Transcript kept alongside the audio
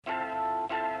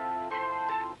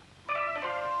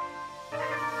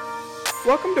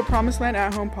Welcome to PromiseLand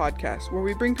at Home podcast, where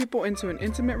we bring people into an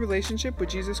intimate relationship with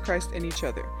Jesus Christ and each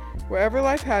other. Wherever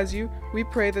life has you, we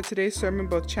pray that today's sermon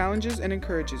both challenges and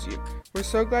encourages you. We're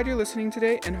so glad you're listening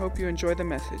today and hope you enjoy the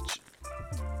message.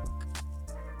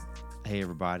 Hey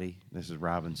everybody, this is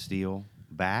Robin Steele,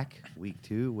 back week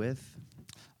 2 with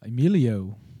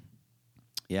Emilio.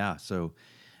 Yeah, so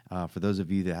for those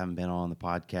of you that haven't been on the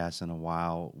podcast in a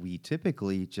while, we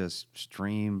typically just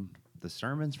stream the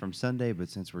sermons from Sunday, but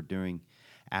since we're doing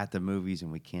at the movies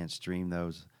and we can't stream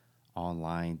those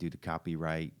online due to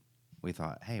copyright, we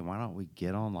thought, hey, why don't we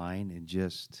get online and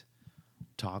just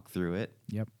talk through it?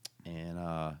 Yep.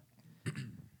 And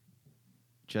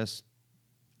just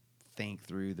think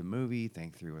through the movie,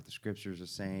 think through what the scriptures are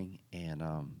saying, and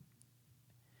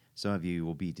some of you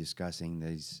will be discussing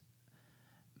these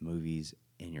movies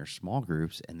in your small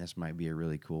groups, and this might be a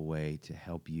really cool way to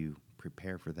help you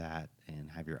prepare for that and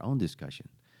have your own discussion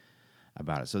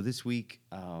about it. So this week,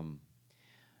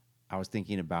 I was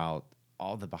thinking about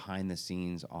all the behind the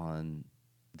scenes on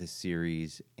this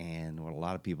series, and what a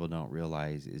lot of people don't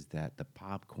realize is that the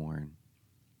popcorn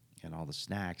and all the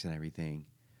snacks and everything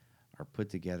are put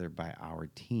together by our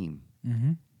team.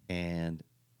 Mm-hmm. And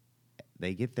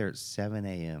they get there at 7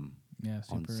 a.m.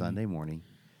 On Sunday morning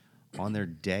on their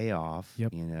day off,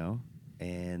 Yep. you know,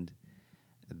 and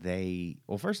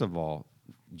first of all,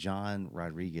 John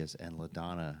Rodriguez and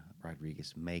LaDonna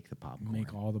Rodriguez make the popcorn.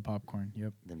 Make all the popcorn,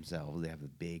 yep. Themselves. They have a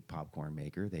big popcorn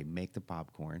maker. They make the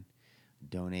popcorn,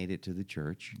 donate it to the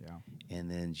church. Yeah.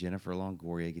 And then Jennifer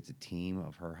Longoria gets a team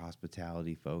of her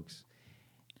hospitality folks,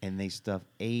 and they stuff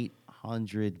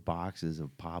 800 boxes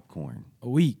of popcorn. A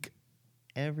week.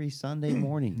 Every Sunday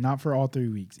morning. Not for all 3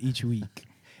 weeks, each week.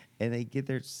 And they get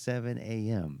there at 7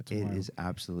 a.m. That's It wild. is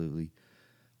absolutely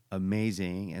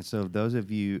amazing. And so those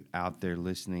of you out there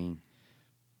listening,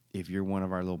 if you're one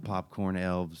of our little popcorn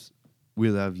elves, we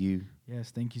love you.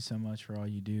 Yes, thank you so much for all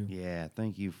you do. Yeah,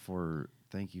 thank you for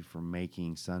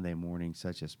making Sunday morning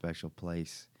such a special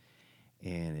place.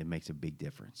 And it makes a big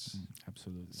difference.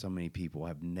 Absolutely. So many people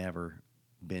have never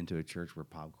been to a church where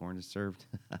popcorn is served.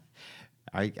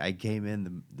 I came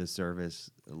in the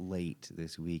service late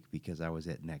this week because I was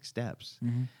at Next Steps,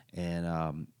 Mm-hmm.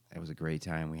 and it was a great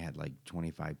time. We had like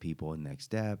 25 people in Next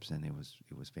Steps, and it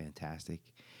was fantastic.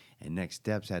 And Next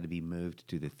Steps had to be moved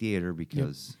to the theater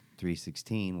because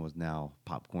 316 was now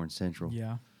Popcorn Central.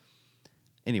 Yeah.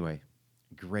 Anyway,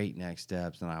 great Next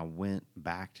Steps, and I went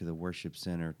back to the worship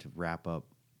center to wrap up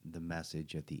the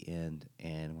message at the end.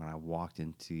 And when I walked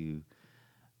into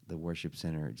the worship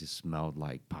center, it just smelled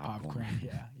like popcorn.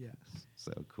 Yeah.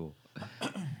 So cool.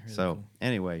 Really So cool.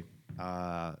 anyway,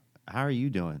 how are you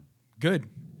doing? Good.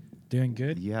 Doing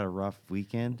good. You had a rough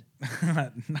weekend?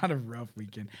 Not a rough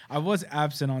weekend. I was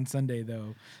absent on Sunday,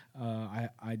 though.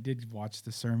 I did watch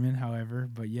the sermon, however.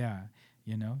 But, yeah,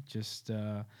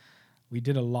 we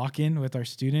did a lock-in with our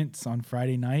students on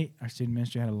Friday night. Our student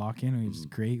ministry had a lock-in. It was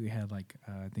great. We had,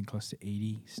 I think close to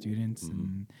 80 students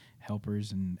and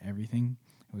helpers and everything.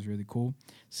 It was really cool.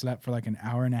 Slept for an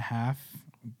hour and a half.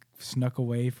 Snuck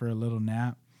away for a little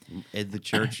nap. In the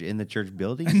church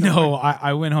building? No,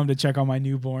 I went home to check on my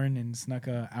newborn and snuck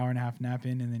an hour and a half nap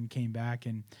in, and then came back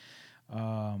and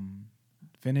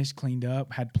finished, cleaned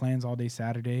up, had plans all day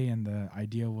Saturday, and the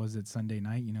idea was that Sunday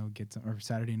night,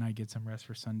 Saturday night, get some rest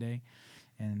for Sunday.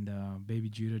 And baby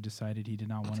Judah decided he did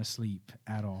not want to sleep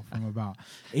at all. From about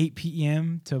 8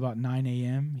 p.m. to about 9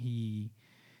 a.m., he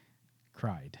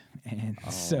cried. And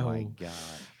my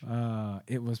gosh.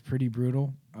 it was pretty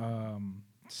brutal.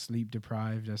 Sleep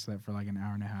deprived. I slept for an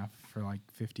hour and a half for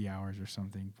 50 hours or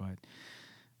something. But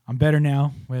I'm better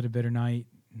now. We had a better night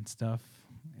and stuff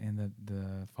and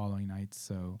the following nights.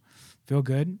 So feel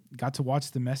good. Got to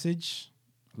watch the message.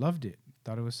 Loved it.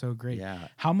 Thought it was so great. Yeah.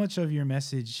 How much of your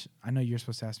message, I know you're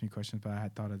supposed to ask me questions, but I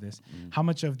had thought of this. How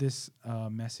much of this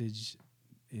message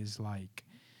is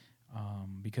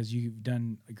because you've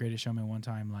done a Greatest Showman one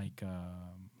time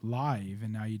live,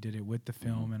 and now you did it with the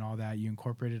film and all that. You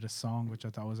incorporated a song, which I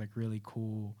thought was really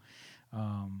cool.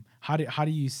 How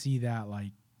do you see that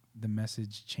the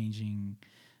message changing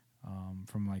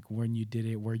from when you did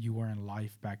it, where you were in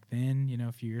life back then,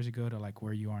 a few years ago, to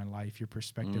where you are in life, your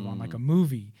perspective on a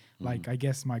movie? I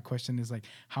guess my question is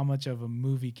how much of a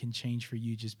movie can change for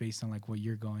you just based on what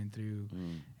you're going through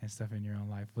and stuff in your own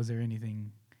life? Was there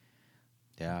anything?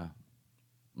 Yeah.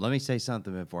 Let me say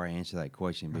something before I answer that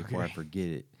question, before I forget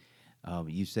it.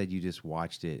 You said you just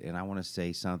watched it, and I want to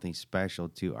say something special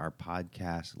to our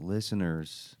podcast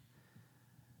listeners,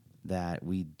 that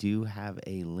we do have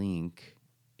a link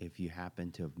if you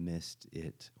happen to have missed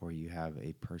it, or you have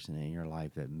a person in your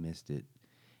life that missed it.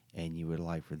 and you would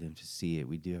like for them to see it,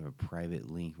 we do have a private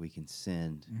link we can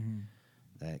send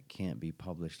that can't be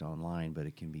published online, but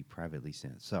it can be privately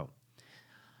sent. So,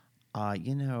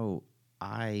 you know,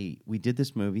 we did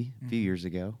this movie a few years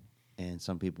ago, and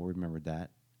some people remembered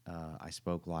that. I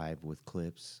spoke live with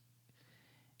clips,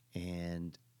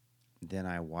 and then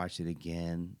I watched it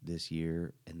again this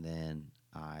year, and then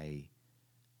I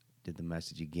did the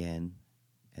message again,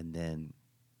 and then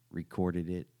recorded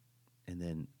it, and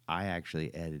then I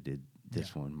actually edited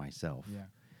this one myself. Yeah.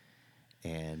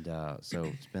 And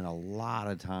so spent a lot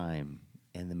of time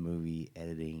in the movie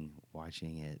editing,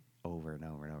 watching it over and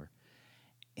over and over.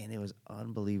 And it was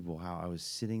unbelievable how I was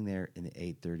sitting there in the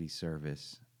 8:30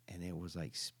 service, and it was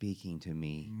like speaking to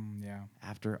me. Yeah.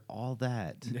 After all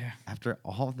that, after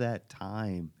all that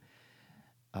time,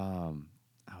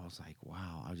 I was like,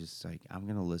 wow. I was just like, I'm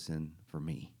gonna listen for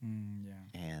me. Yeah.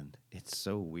 And it's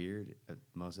so weird.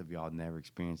 Most of y'all never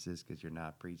experienced this because you're not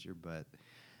a preacher, but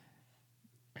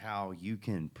how you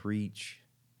can preach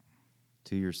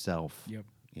to yourself. Yep.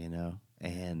 You know,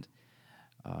 and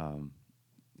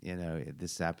you know,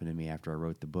 this happened to me after I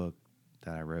wrote the book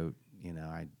that I wrote. You know,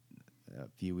 a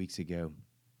few weeks ago,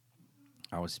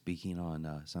 I was speaking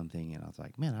on something, and I was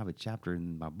like, man, I have a chapter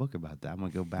in my book about that. I'm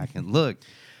going to go back and look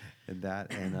at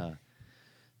that. And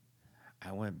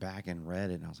I went back and read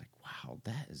it, and I was like, wow,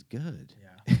 that is good.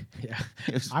 Yeah. Yeah.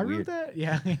 It was I weird. wrote that?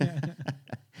 Yeah.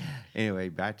 Anyway,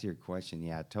 back to your question.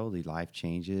 Yeah, totally. Life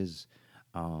changes.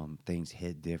 Things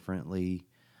hit differently.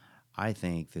 I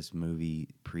think this movie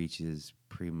preaches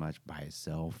pretty much by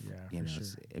itself. Yeah, you for know, sure.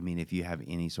 I mean, if you have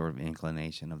any sort of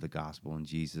inclination of the gospel and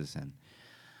Jesus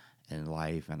and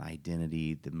life and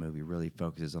identity, the movie really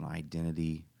focuses on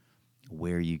identity,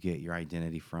 where you get your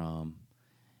identity from,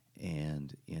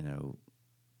 and, you know,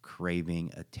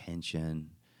 craving attention.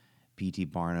 P.T.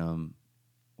 Barnum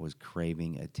was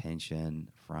craving attention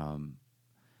from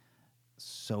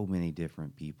so many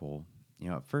different people. You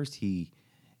know, at first he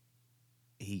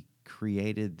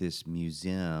created this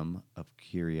museum of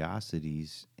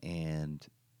curiosities, and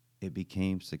it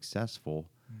became successful,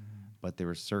 but there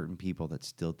were certain people that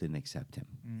still didn't accept him.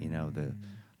 You know, the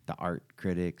art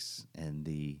critics and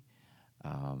the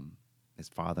his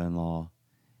father-in-law.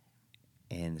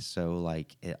 And so,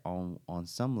 like, on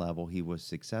some level, he was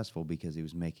successful because he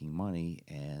was making money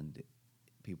and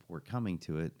people were coming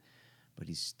to it, but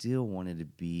he still wanted to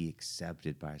be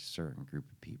accepted by a certain group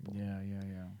of people. Yeah.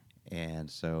 And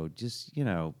so, just, you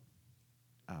know,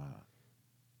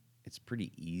 it's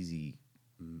pretty easy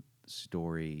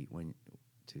story when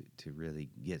to really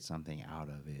get something out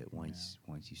of it once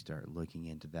you start looking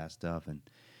into that stuff. And,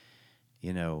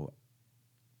 you know,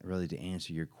 really to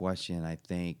answer your question, I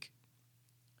think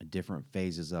different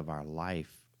phases of our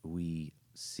life, we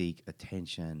seek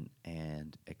attention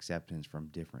and acceptance from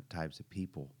different types of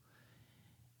people.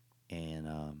 And,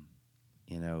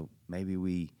 you know, maybe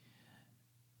we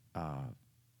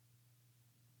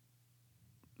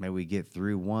get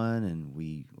through one and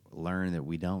we learn that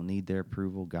we don't need their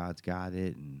approval. God's got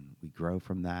it, and we grow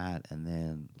from that. And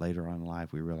then later on in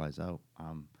life, we realize, oh,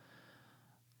 I'm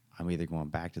either going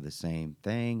back to the same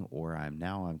thing, or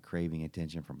I'm craving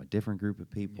attention from a different group of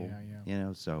people. Yeah. You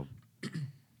know, so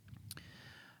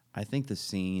I think the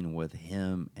scene with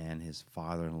him and his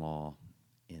father-in-law,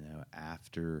 you know,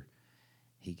 after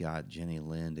he got Jenny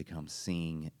Lind to come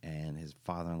sing, and his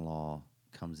father-in-law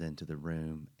comes into the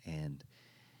room, and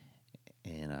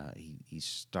he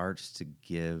starts to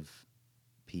give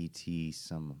PT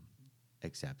some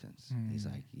acceptance. He's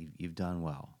like, you've done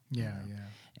well. Yeah, you know?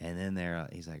 yeah. And then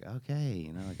he's like, okay,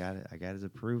 you know, I got it. I got his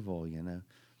approval, you know.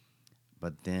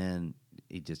 But then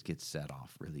he just gets set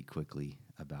off really quickly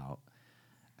about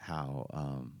how,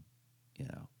 you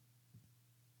know,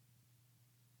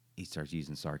 he starts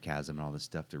using sarcasm and all this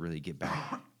stuff to really get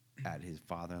back at his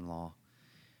father-in-law.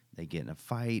 They get in a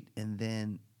fight, and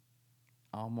then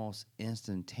almost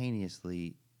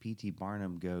instantaneously, P.T.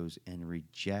 Barnum goes and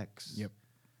rejects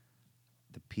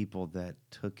the people that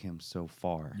took him so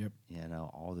far. Yep. You know,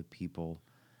 all the people,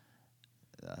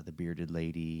 the bearded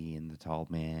lady and the tall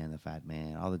man, the fat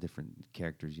man, all the different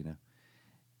characters, you know,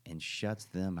 and shuts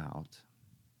them out.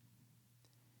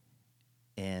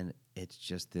 And it's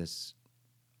just this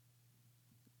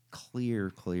clear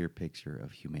picture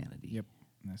of humanity. Yep.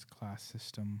 And this class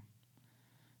system.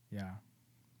 Yeah.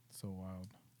 So wild.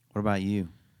 What about you?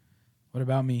 What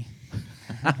about me?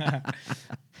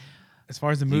 As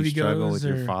far as the Do movie you struggle goes,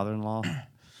 with your father-in-law?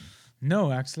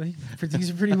 No, actually, things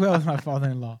are pretty well with my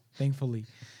father-in-law, thankfully.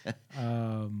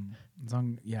 I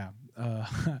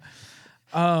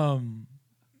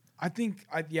think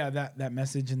that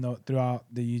message throughout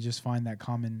that you just find that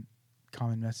common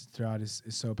common message throughout is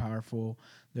so powerful.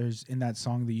 There's in that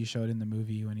song that you showed in the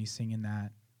movie when he's singing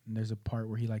that, and there's a part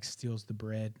where he like steals the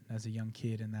bread as a young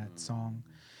kid in that song,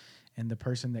 and the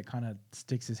person that kind of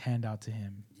sticks his hand out to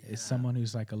him is someone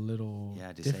who's like a little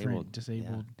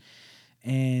disabled.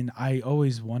 And I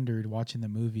always wondered watching the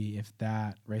movie if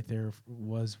that right there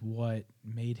was what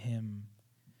made him,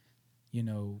 you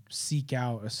know, seek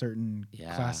out a certain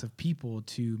class of people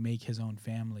to make his own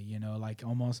family, you know, like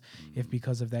almost if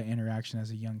because of that interaction as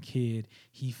a young kid,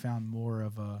 he found more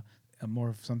of more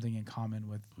of something in common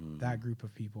with that group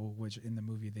of people, which in the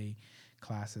movie they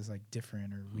class as like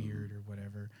different or weird or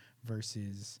whatever,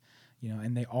 versus, you know,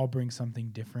 and they all bring something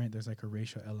different. There's like a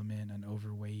racial element, an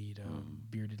overweight,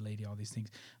 bearded lady, all these things.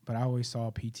 But I always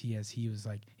saw PT as he was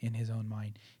like, in his own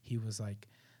mind, he was like,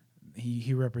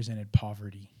 he represented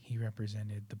poverty. He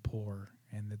represented the poor,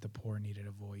 and that the poor needed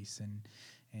a voice.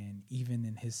 And even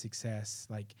in his success,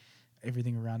 like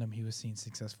everything around him, he was seen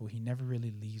successful. He never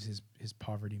really leaves his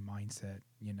poverty mindset,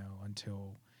 you know,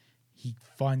 until he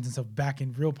finds himself back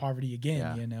in real poverty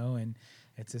again, you know. And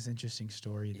it's this interesting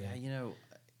story. Yeah, you know,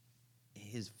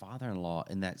 his father-in-law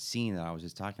in that scene that I was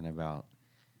just talking about,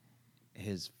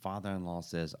 his father-in-law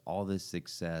says, all this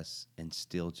success and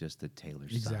still just a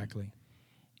tailor's son. Exactly.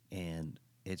 And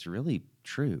it's really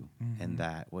true. And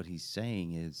that what he's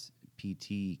saying is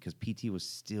PT, because PT was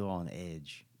still on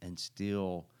edge and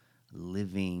still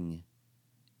living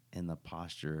in the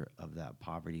posture of that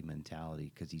poverty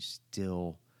mentality, because he's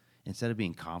still, instead of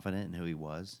being confident in who he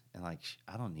was and like,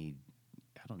 I don't need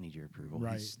your approval.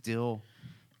 Right. He's still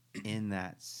in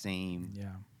that same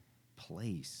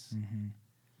place.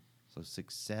 So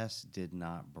success did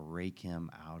not break him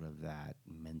out of that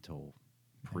mental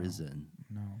prison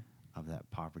of that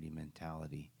poverty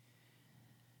mentality.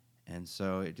 And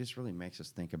so it just really makes us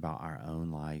think about our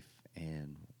own life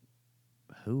and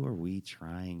who are we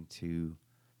trying to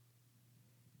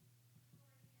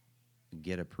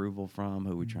get approval from,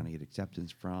 who are we trying to get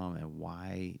acceptance from, and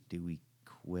why do we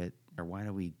quit, or why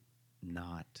do we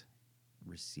not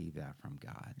receive that from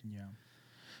God? Yeah.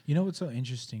 You know what's so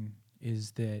interesting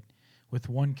is that with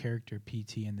one character,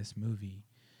 PT, in this movie,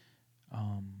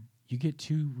 you get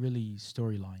two really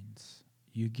storylines.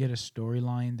 You get a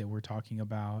storyline that we're talking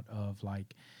about of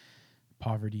like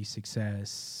poverty,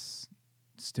 success,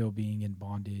 still being in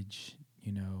bondage,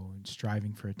 you know, and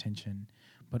striving for attention.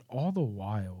 But all the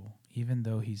while, even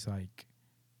though he's like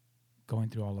going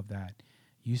through all of that,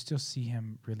 you still see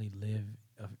him really live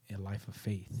a life of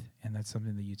faith. And that's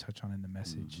something that you touch on in the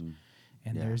message.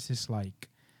 And there's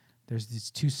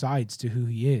these two sides to who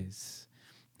he is.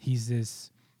 He's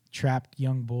this trapped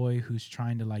young boy who's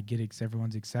trying to like get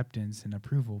everyone's acceptance and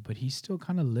approval, but he's still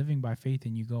kind of living by faith.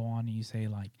 And you go on and you say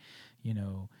like, you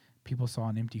know, people saw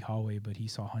an empty hallway, but he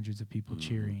saw hundreds of people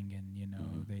cheering, and you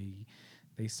know,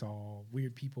 they saw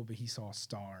weird people, but he saw a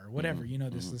star or whatever. You know,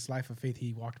 this life of faith.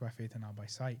 He walked by faith and not by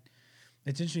sight.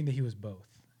 It's interesting that he was both.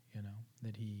 You know,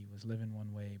 that he was living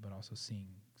one way, but also seeing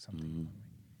something one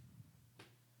way.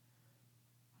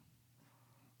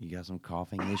 You got some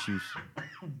coughing issues?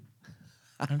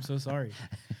 I'm so sorry.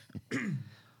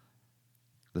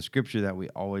 The scripture that we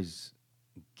always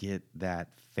get that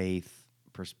faith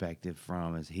perspective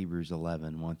from is Hebrews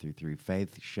 11, 1-3.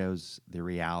 Faith shows the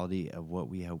reality of what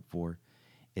we hope for.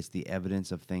 It's the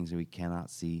evidence of things that we cannot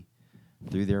see.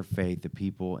 Through their faith, the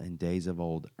people in days of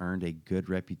old earned a good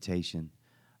reputation.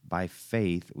 By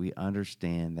faith, we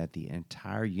understand that the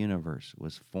entire universe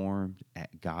was formed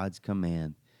at God's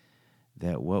command,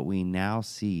 that what we now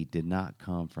see did not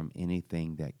come from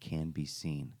anything that can be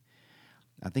seen.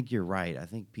 I think you're right. I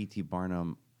think P.T.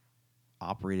 Barnum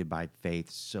operated by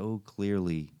faith so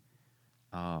clearly,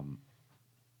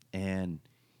 and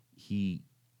he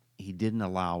didn't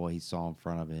allow what he saw in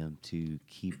front of him to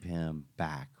keep him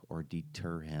back or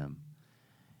deter him.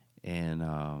 And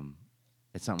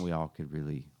it's something we all could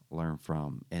really learn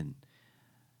from. And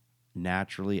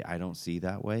naturally, I don't see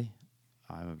that way.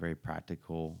 I'm a very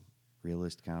practical,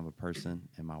 realist kind of a person,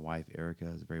 and my wife Erica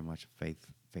is very much a faith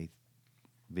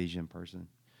vision person.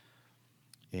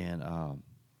 And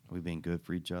we've been good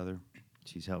for each other.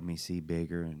 She's helped me see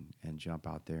bigger and jump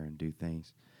out there and do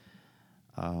things.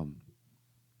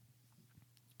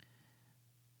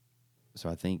 So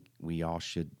I think we all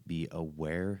should be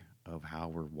aware of how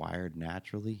we're wired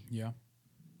naturally. Yeah.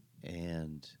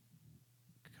 And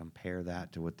compare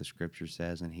that to what the scripture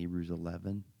says in Hebrews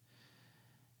 11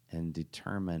 and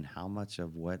determine how much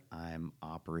of what I'm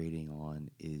operating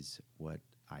on is what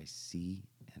I see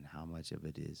and how much of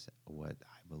it is what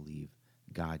I believe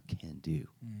God can do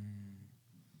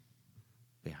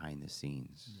behind the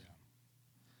scenes. Yeah.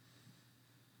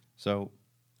 So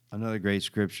Another great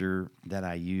scripture that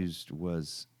I used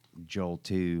was Joel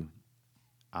 2.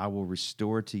 I will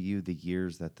restore to you the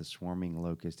years that the swarming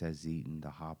locust has eaten, the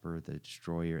hopper, the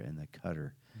destroyer, and the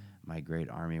cutter, my great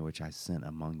army which I sent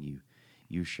among you.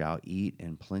 You shall eat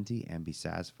in plenty and be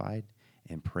satisfied,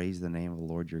 and praise the name of the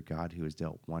Lord your God, who has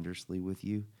dealt wondrously with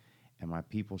you. And my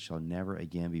people shall never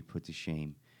again be put to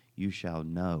shame. You shall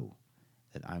know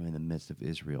that I'm in the midst of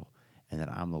Israel, and that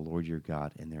I'm the Lord your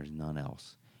God, and there's none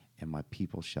else. And my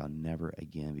people shall never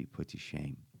again be put to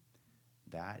shame.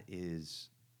 That is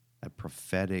a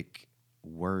prophetic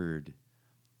word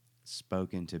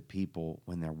spoken to people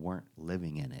when they weren't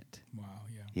living in it. Wow,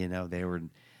 yeah. You know,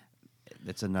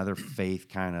 it's another faith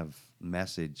kind of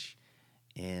message.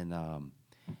 And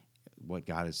what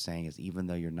God is saying is, even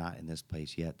though you're not in this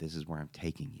place yet, this is where I'm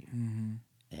taking you.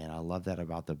 Mm-hmm. And I love that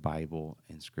about the Bible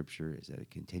and Scripture, is that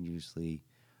it continuously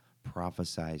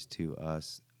prophesies to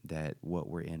us that what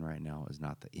we're in right now is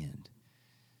not the end.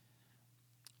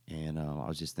 And I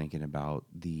was just thinking about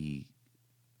the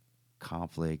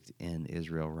conflict in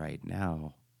Israel right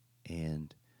now,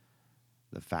 and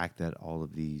the fact that all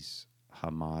of these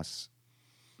Hamas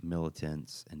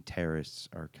militants and terrorists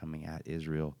are coming at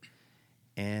Israel,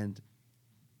 and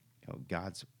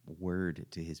God's word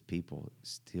to his people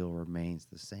still remains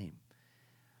the same,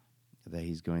 that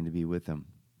he's going to be with them.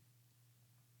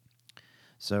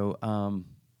 So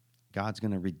God's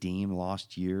going to redeem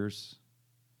lost years.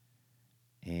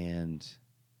 And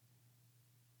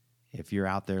if you're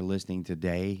out there listening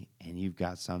today and you've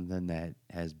got something that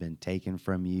has been taken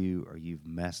from you, or you've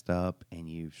messed up and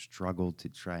you've struggled to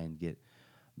try and get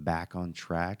back on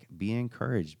track, be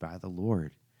encouraged by the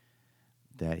Lord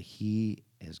that he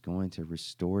is going to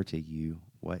restore to you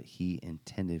what he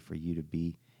intended for you to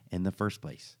be in the first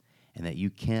place, and that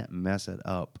you can't mess it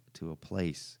up to a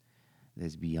place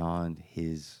that's beyond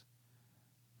his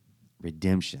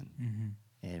redemption. Mm-hmm.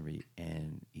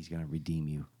 And he's going to redeem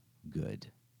you good.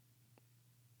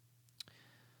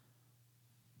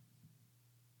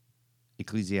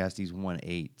 Ecclesiastes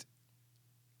 1:8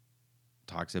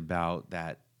 talks about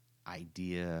that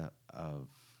idea of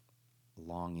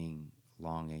longing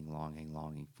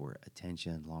for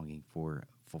attention, longing for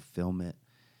fulfillment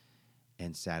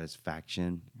and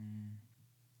satisfaction.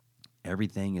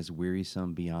 Everything is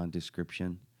wearisome beyond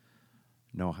description.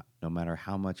 No matter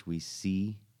how much we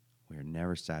see, we are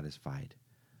never satisfied.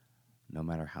 No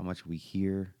matter how much we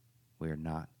hear, we are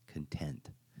not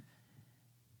content.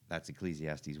 That's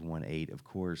Ecclesiastes 1:8. Of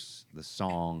course, the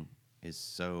song is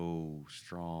so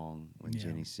strong when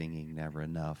Jenny's singing Never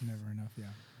Enough. Never enough,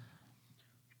 yeah.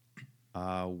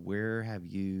 Where have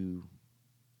you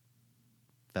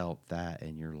felt that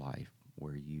in your life,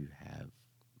 where you have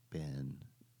been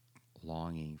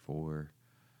longing for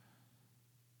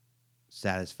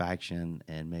satisfaction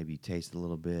and maybe taste a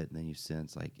little bit, and then you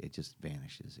sense like it just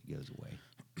vanishes, it goes away?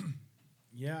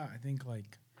 Yeah, I think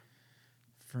like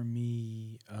for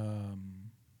me,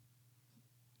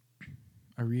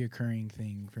 a reoccurring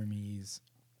thing for me is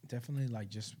definitely like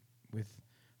just with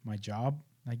my job,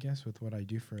 I guess, with what I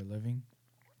do for a living.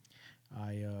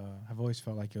 I have always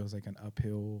felt like it was like an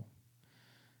uphill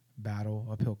battle,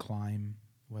 uphill climb,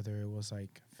 whether it was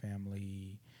like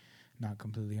family not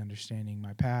completely understanding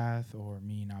my path, or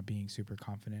me not being super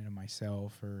confident in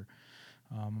myself, or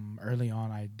early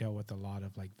on I dealt with a lot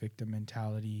of like victim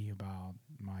mentality about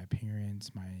my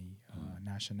appearance, my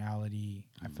nationality.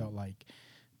 I felt like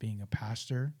being a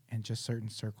pastor, and just certain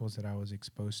circles that I was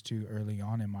exposed to early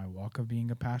on in my walk of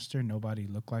being a pastor, nobody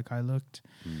looked like I looked.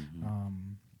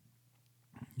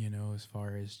 As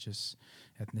far as just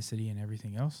ethnicity and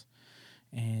everything else.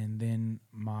 And then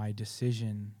my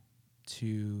decision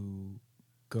to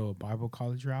go a Bible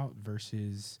college route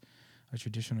versus a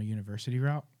traditional university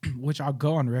route, which I'll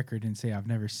go on record and say I've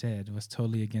never said, was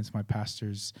totally against my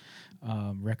pastor's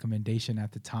recommendation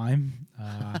at the time.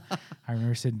 I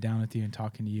remember sitting down with you and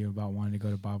talking to you about wanting to go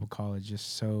to Bible college,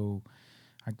 just so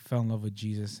I fell in love with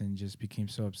Jesus and just became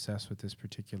so obsessed with this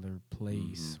particular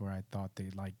place where I thought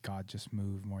that like God just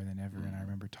moved more than ever. And I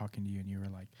remember talking to you and you were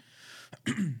like,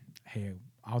 hey,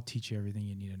 I'll teach you everything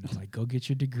you need to know. Like, go get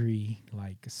your degree,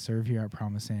 like serve here at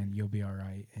PromiseLand, you'll be all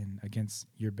right. And against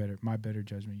my better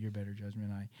judgment, your better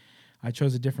judgment, I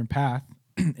chose a different path.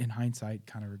 In hindsight,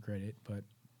 kind of regret it, but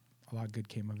a lot of good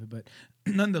came of it. But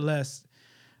nonetheless,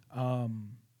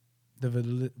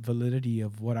 the validity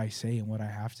of what I say and what I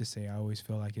have to say, I always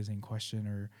feel like is in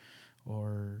question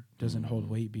or doesn't hold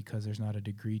weight, because there's not a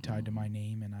degree tied to my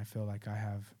name. And I feel like I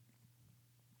have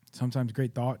sometimes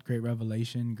great thought, great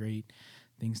revelation, great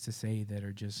things to say that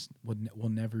are just will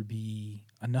never be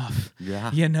enough.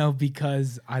 Yeah.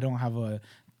 Because I don't have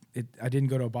I didn't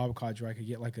go to a Bible college where I could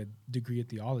get like a degree of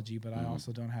theology, but I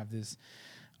also don't have this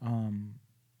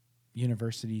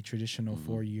university traditional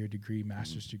 4-year degree,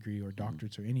 master's degree, or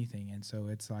doctorates or anything. And so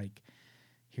it's like,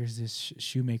 here's this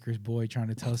shoemaker's boy trying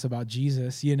to tell us about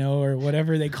Jesus, or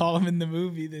whatever they call him in the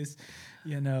movie. This,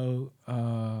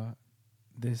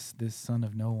 this son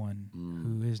of no one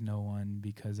who is no one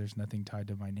because there's nothing tied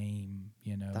to my name.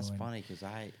 That's funny because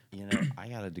I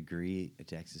got a degree at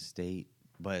Texas State,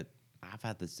 but I've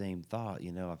had the same thought.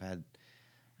 I've had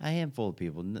a handful of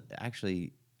people.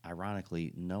 Actually,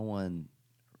 ironically, no one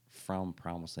from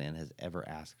PromiseLand has ever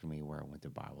asked me where I went to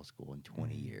Bible school in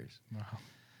 20 years. Wow.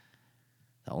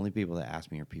 The only people that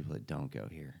ask me are people that don't go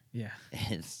here. Yeah.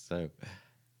 And so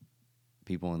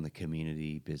people in the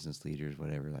community, business leaders,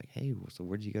 whatever, like, hey, so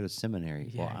where'd you go to seminary?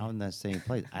 Yeah, I'm in that same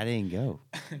place. I didn't go.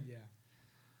 Yeah.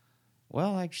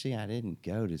 Well, actually, I didn't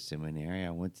go to seminary.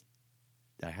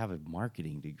 I have a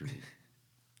marketing degree.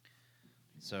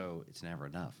 So it's never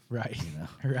enough. Right.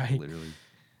 Right. Literally.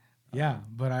 Yeah,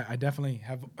 but I definitely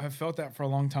have felt that for a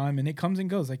long time, and it comes and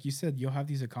goes. Like you said, you'll have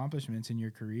these accomplishments in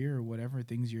your career or whatever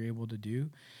things you're able to do,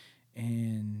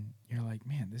 and you're like,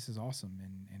 man, this is awesome,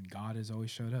 and God has always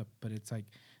showed up. But it's like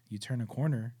you turn a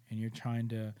corner and you're trying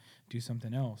to do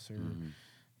something else, or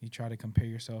you try to compare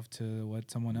yourself to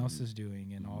what someone else is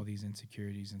doing, and all these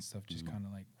insecurities and stuff just kind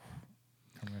of like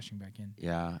come rushing back in.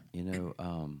 Yeah,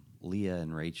 Leah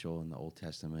and Rachel in the Old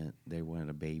Testament, they wanted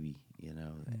a baby,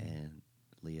 and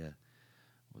Leah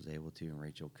was able to, and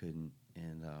Rachel couldn't,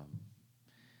 and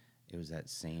it was that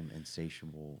same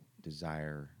insatiable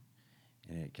desire,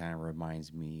 and it kind of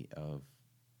reminds me of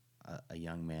a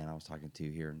young man I was talking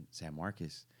to here in San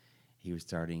Marcos. He was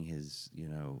starting his,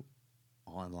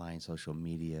 online social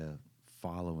media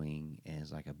following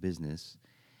as like a business,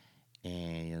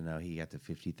 and he got to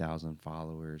 50,000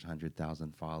 followers,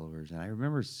 100,000 followers, and I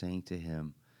remember saying to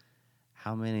him,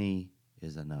 "How many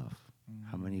is enough?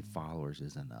 How many followers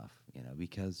is enough?"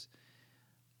 Because,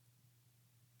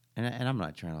 and I'm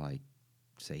not trying to like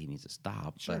say he needs to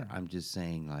stop, but I'm just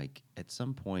saying like at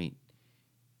some point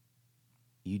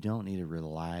you don't need to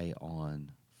rely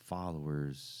on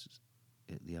followers,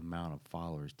 the amount of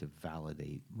followers to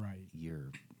validate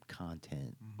your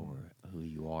content or who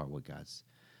you are, what God's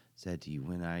said to you.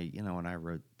 When I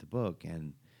wrote the book,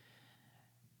 and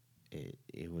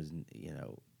it was,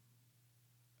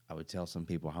 I would tell some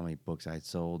people how many books I'd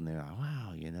sold, and they're like,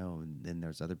 wow, and then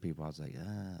there's other people I was like,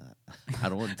 I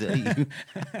don't want to tell you.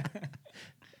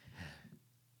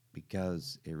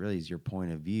 Because it really is your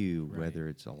point of view, whether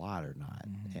it's a lot or not.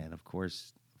 And of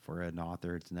course, for an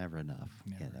author, it's never enough.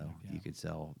 You could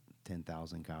sell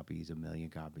 10,000 copies, 1 million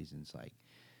copies, and it's like,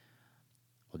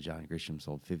 well, John Grisham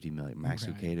sold 50 million. Max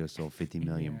Lucado sold 50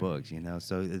 million books,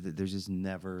 So there's just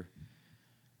never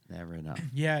enough.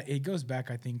 Yeah, it goes back,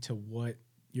 I think, to what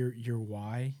your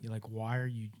why. You're like, why are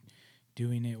you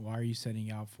doing it? Why are you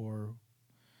setting out for?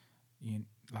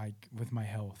 Like with my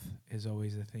health is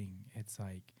always the thing. It's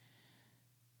like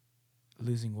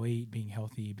losing weight, being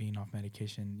healthy, being off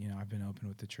medication. I've been open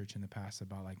with the church in the past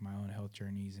about like my own health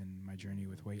journeys and my journey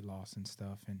with weight loss and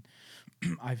stuff. And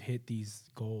I've hit these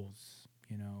goals,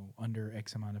 under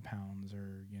X amount of pounds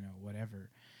or, whatever.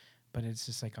 But it's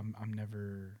just like I'm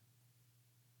never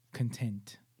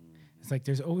content. It's like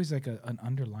there's always like an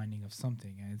underlining of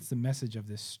something. And it's the message of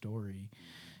this story.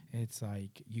 It's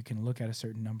like you can look at a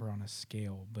certain number on a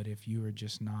scale, but if you are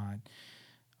just not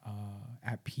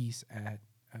at peace at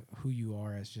who you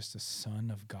are as just a son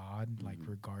of God, like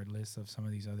regardless of some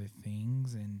of these other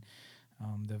things, and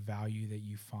the value that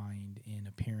you find in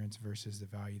appearance versus the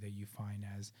value that you find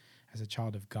as a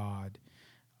child of God,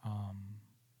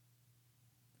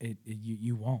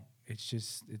 you won't.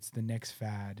 It's the next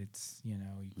fad. It's,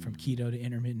 from keto to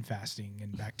intermittent fasting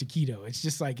and back to keto. It's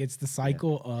just like, it's the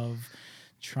cycle of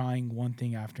trying one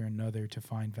thing after another to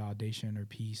find validation or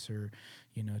peace or,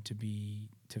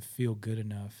 to feel good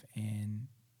enough. And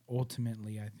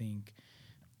ultimately, I think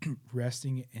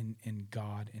resting in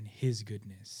God and his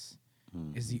goodness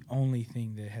is the only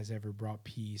thing that has ever brought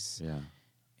peace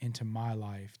into my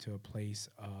life, to a place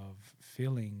of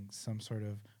feeling some sort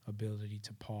of ability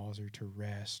to pause or to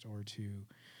rest or to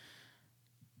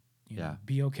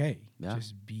be okay.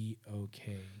 Just be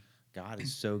okay. God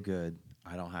is so good.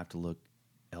 I don't have to look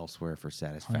elsewhere for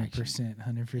satisfaction.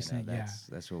 100%.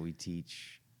 That's what we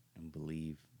teach and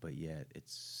believe, but yet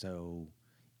it's so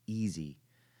easy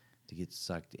to get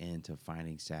sucked into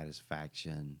finding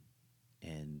satisfaction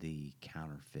in the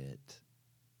counterfeit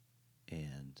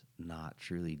and not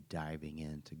truly diving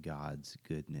into God's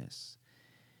goodness.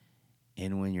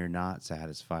 And when you're not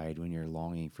satisfied, when you're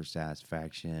longing for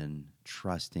satisfaction,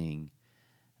 trusting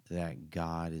that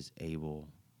God is able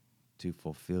to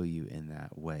fulfill you in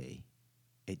that way.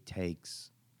 It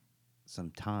takes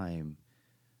some time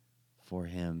for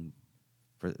him,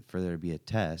 for there to be a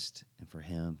test and for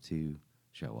him to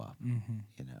show up,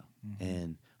 you know.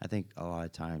 And I think a lot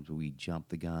of times we jump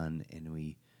the gun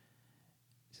and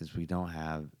since we don't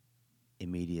have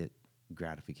immediate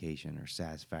gratification or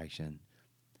satisfaction,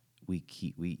 we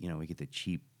get the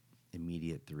cheap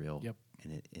immediate thrill. Yep.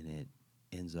 And it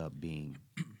ends up being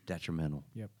detrimental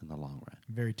in the long run.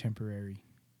 Very temporary.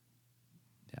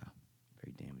 Yeah.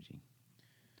 Very damaging.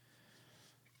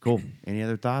 Cool. Any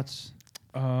other thoughts?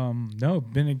 No,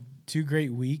 been 2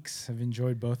 great weeks. I've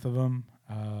enjoyed both of them.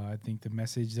 I think the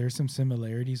message, there's some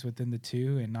similarities within the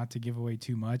two, and not to give away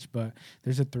too much, but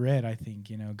there's a thread, I think.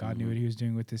 You know, God knew what he was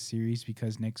doing with this series,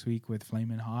 because next week with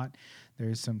Flamin' Hot,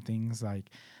 there's some things like,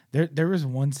 there was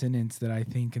one sentence that I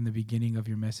think in the beginning of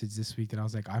your message this week that I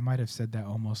was like, I might have said that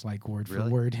almost like word for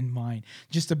word in mine,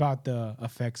 just about the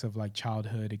effects of like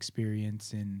childhood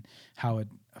experience and how it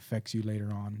affects you later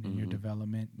on in your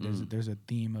development. There's a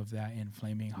theme of that in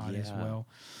Flaming Hot as well.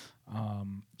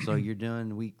 So you're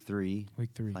doing week 3. Week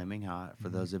 3. Flaming Hot. For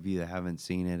those of you that haven't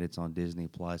seen it, it's on Disney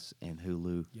Plus and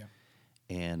Hulu. Yeah.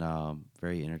 And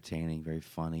very entertaining, very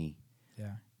funny.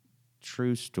 Yeah.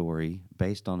 True story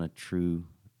based on a true.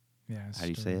 Yeah. How do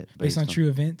you say it? Based on true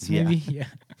events, maybe. Yeah.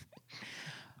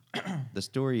 The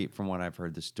story, from what I've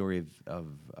heard, the story of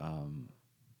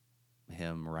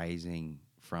him rising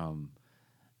from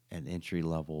an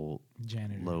entry-level,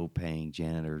 low-paying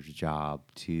janitor's job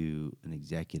to an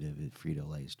executive at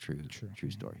Frito-Lay is true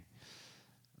story.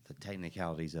 The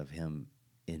technicalities of him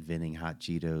inventing hot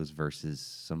Cheetos versus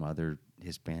some other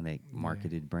Hispanic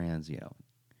marketed brands, you know,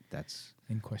 that's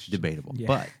in question, debatable. Yeah.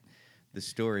 But the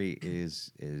story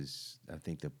is I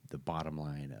think the bottom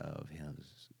line of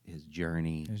his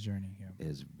journey. His journey,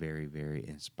 is very, very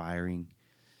inspiring.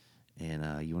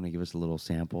 And you want to give us a little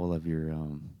sample of your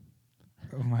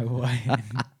Oh my wife.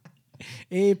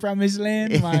 Hey,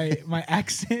 PromiseLand, my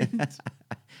accent.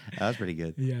 That was pretty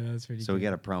good. Yeah, that was pretty good. So we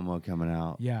got a promo coming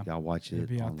out. Yeah. Y'all watch It'll it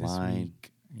be out this online.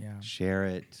 week. Yeah. Share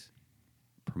it.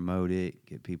 Promote it.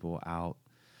 Get people out.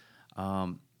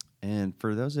 And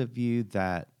for those of you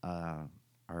that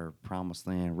are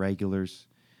PromiseLand regulars,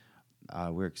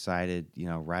 we're excited. You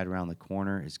know, right around the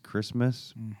corner is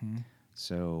Christmas.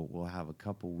 So we'll have a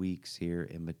couple weeks here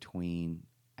in between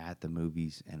at the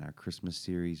movies and our Christmas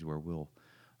series, where we'll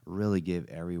really give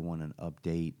everyone an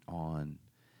update on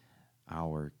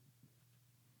our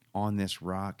On This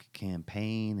Rock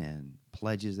campaign and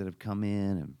pledges that have come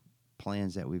in and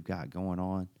plans that we've got going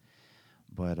on.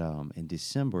 But in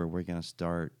December, we're going to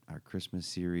start our Christmas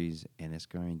series, and it's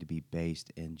going to be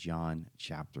based in John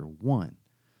chapter 1.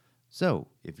 So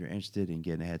if you're interested in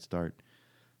getting a head start,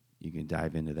 you can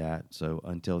dive into that. So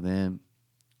until then,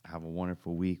 have a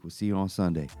wonderful week. We'll see you on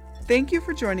Sunday. Thank you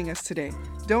for joining us today.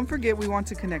 Don't forget, we want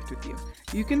to connect with you.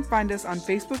 You can find us on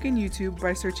Facebook and YouTube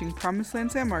by searching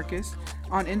PromiseLand San Marcos,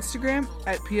 on Instagram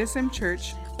at PSM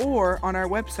Church, or on our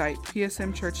website,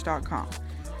 psmchurch.com.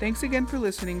 Thanks again for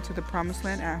listening to the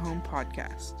PromiseLand at Home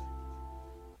podcast.